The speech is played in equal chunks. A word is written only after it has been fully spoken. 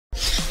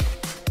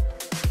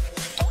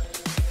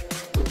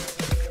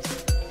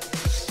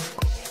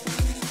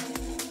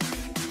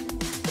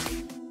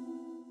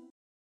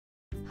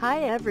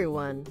Hi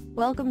everyone,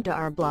 welcome to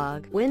our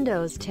blog,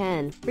 Windows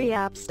 10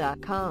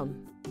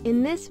 freeapps.com.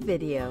 In this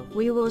video,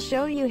 we will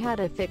show you how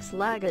to fix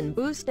lag and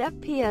boost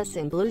FPS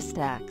in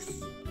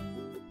Bluestacks.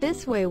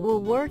 This way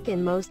will work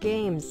in most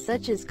games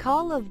such as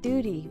Call of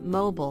Duty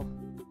Mobile,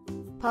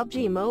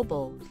 PUBG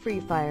Mobile, Free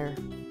Fire.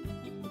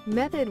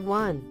 Method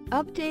 1.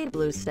 Update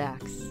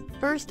Bluestacks.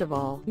 First of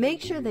all,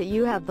 make sure that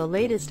you have the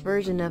latest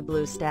version of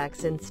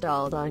Bluestacks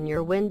installed on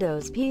your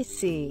Windows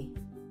PC.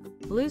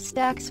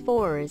 Bluestacks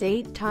 4 is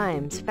 8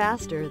 times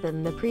faster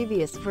than the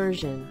previous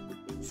version,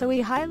 so we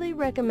highly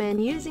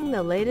recommend using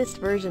the latest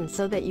version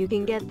so that you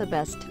can get the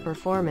best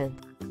performance.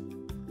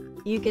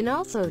 You can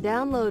also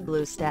download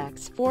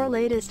Bluestacks 4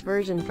 latest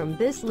version from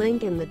this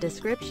link in the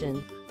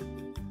description.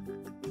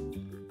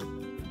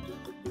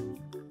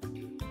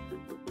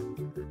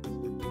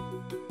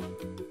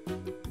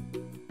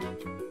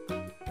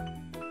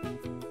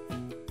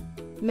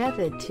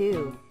 Method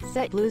 2.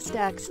 Set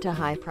Bluestacks to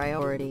high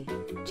priority.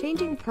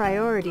 Changing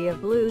priority of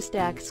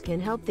Bluestacks can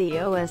help the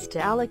OS to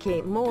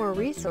allocate more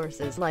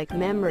resources like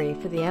memory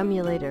for the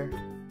emulator.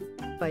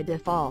 By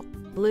default,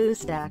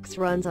 Bluestacks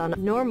runs on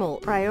normal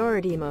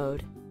priority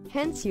mode.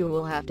 Hence you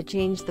will have to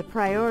change the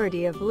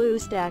priority of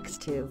Bluestacks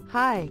to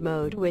high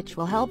mode, which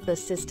will help the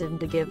system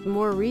to give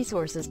more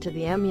resources to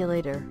the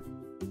emulator.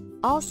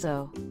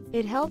 Also,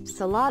 it helps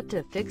a lot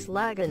to fix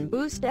lag and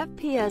boost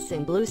FPS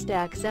in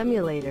Bluestacks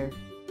emulator.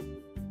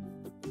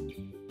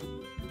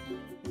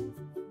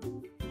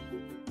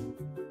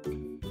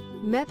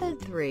 Method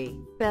 3.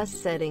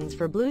 Best settings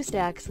for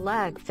Bluestacks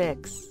lag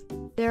fix.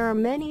 There are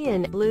many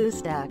in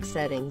Bluestacks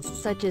settings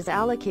such as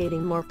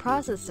allocating more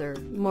processor,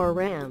 more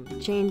RAM,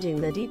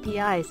 changing the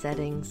DPI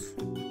settings,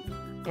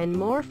 and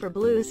more for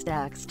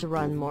Bluestacks to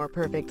run more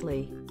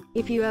perfectly.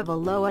 If you have a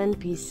low-end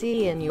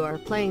PC and you are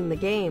playing the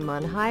game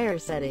on higher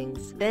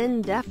settings,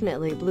 then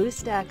definitely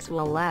Bluestacks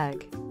will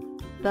lag.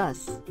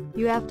 Thus,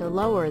 you have to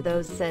lower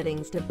those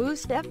settings to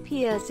boost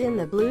FPS in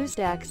the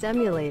Bluestacks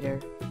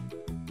emulator.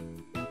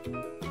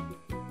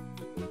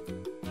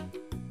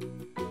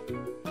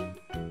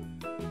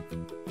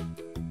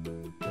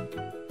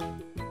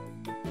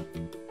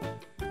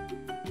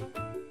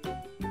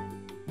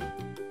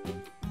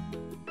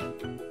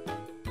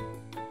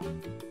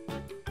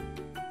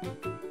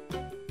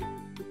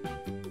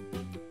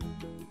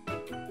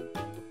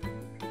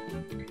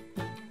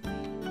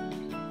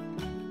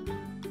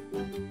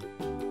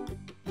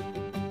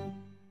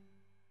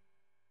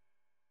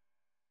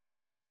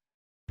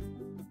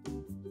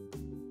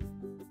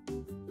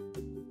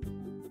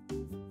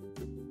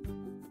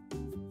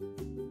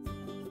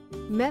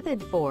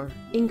 Method 4.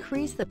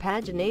 Increase the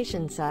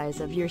pagination size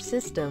of your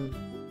system.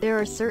 There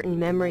are certain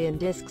memory and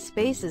disk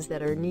spaces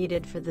that are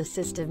needed for the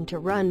system to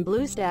run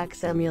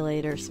Bluestacks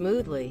emulator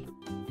smoothly.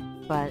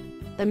 But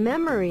the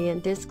memory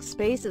and disk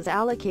spaces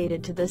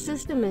allocated to the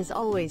system is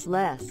always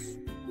less.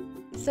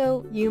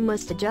 So, you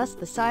must adjust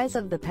the size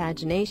of the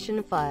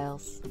pagination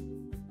files.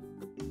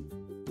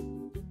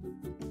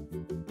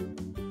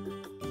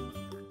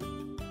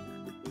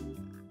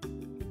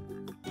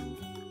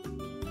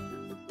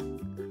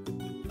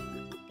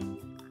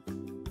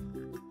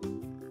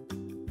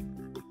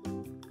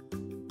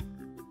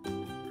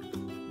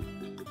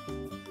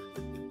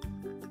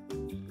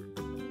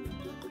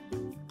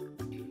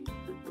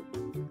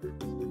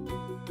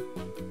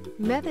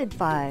 Method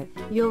 5.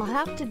 You'll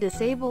have to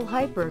disable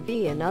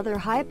HyperV and other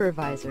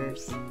hypervisors.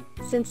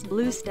 Since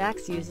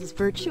Bluestacks uses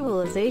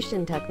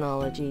virtualization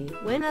technology,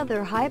 when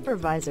other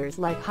hypervisors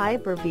like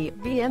HyperV,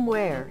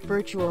 VMware,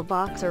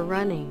 VirtualBox are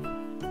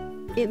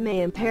running, it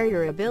may impair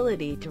your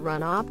ability to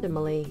run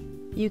optimally.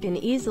 You can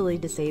easily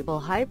disable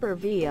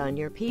HyperV on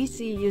your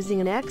PC using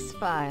an X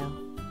file.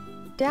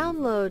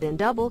 Download and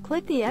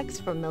double-click the X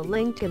from the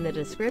link in the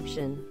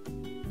description.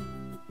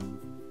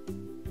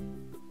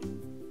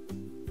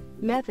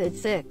 Method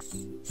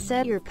 6.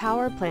 Set your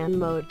power plan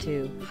mode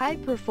to high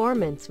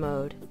performance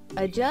mode.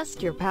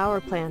 Adjust your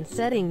power plan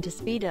setting to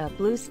speed up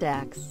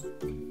Bluestacks.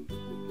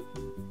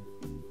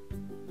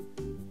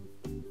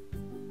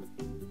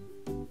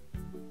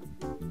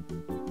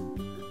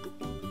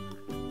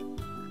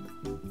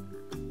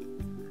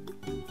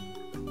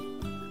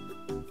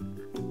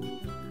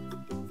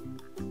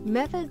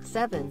 Method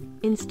 7.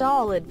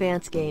 Install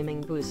Advanced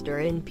Gaming Booster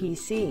in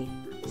PC.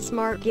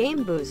 Smart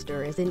Game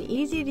Booster is an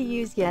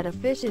easy-to-use yet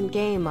efficient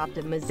game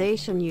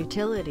optimization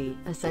utility,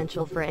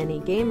 essential for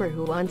any gamer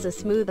who wants a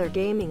smoother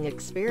gaming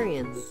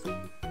experience.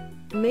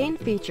 Main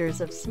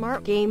features of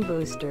Smart Game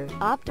Booster: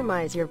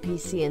 optimize your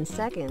PC in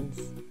seconds,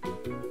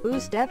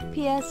 boost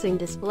FPS and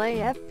display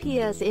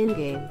FPS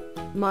in-game,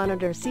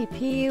 monitor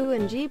CPU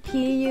and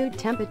GPU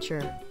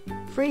temperature,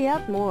 free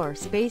up more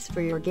space for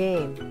your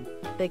game.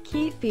 The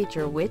key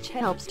feature which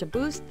helps to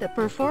boost the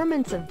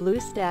performance of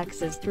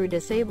Bluestacks is through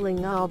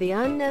disabling all the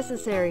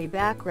unnecessary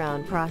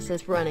background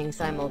process running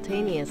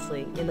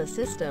simultaneously in the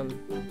system.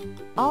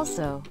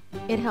 Also,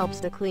 it helps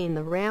to clean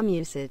the RAM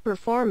usage,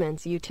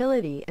 performance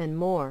utility, and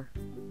more.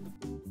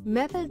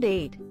 Method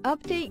 8.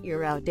 Update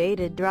your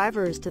outdated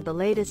drivers to the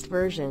latest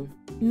version.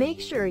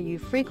 Make sure you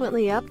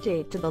frequently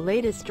update to the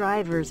latest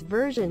drivers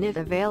version if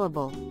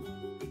available.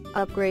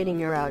 Upgrading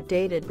your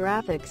outdated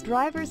graphics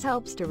drivers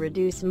helps to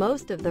reduce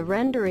most of the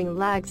rendering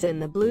lags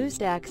in the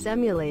Bluestacks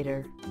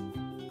emulator.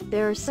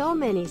 There are so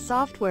many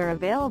software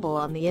available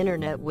on the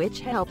internet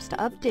which helps to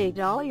update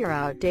all your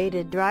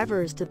outdated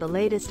drivers to the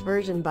latest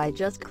version by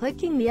just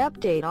clicking the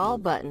Update All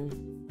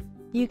button.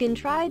 You can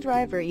try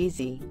Driver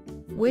Easy,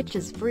 which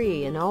is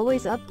free and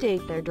always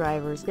update their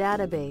drivers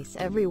database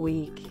every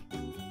week.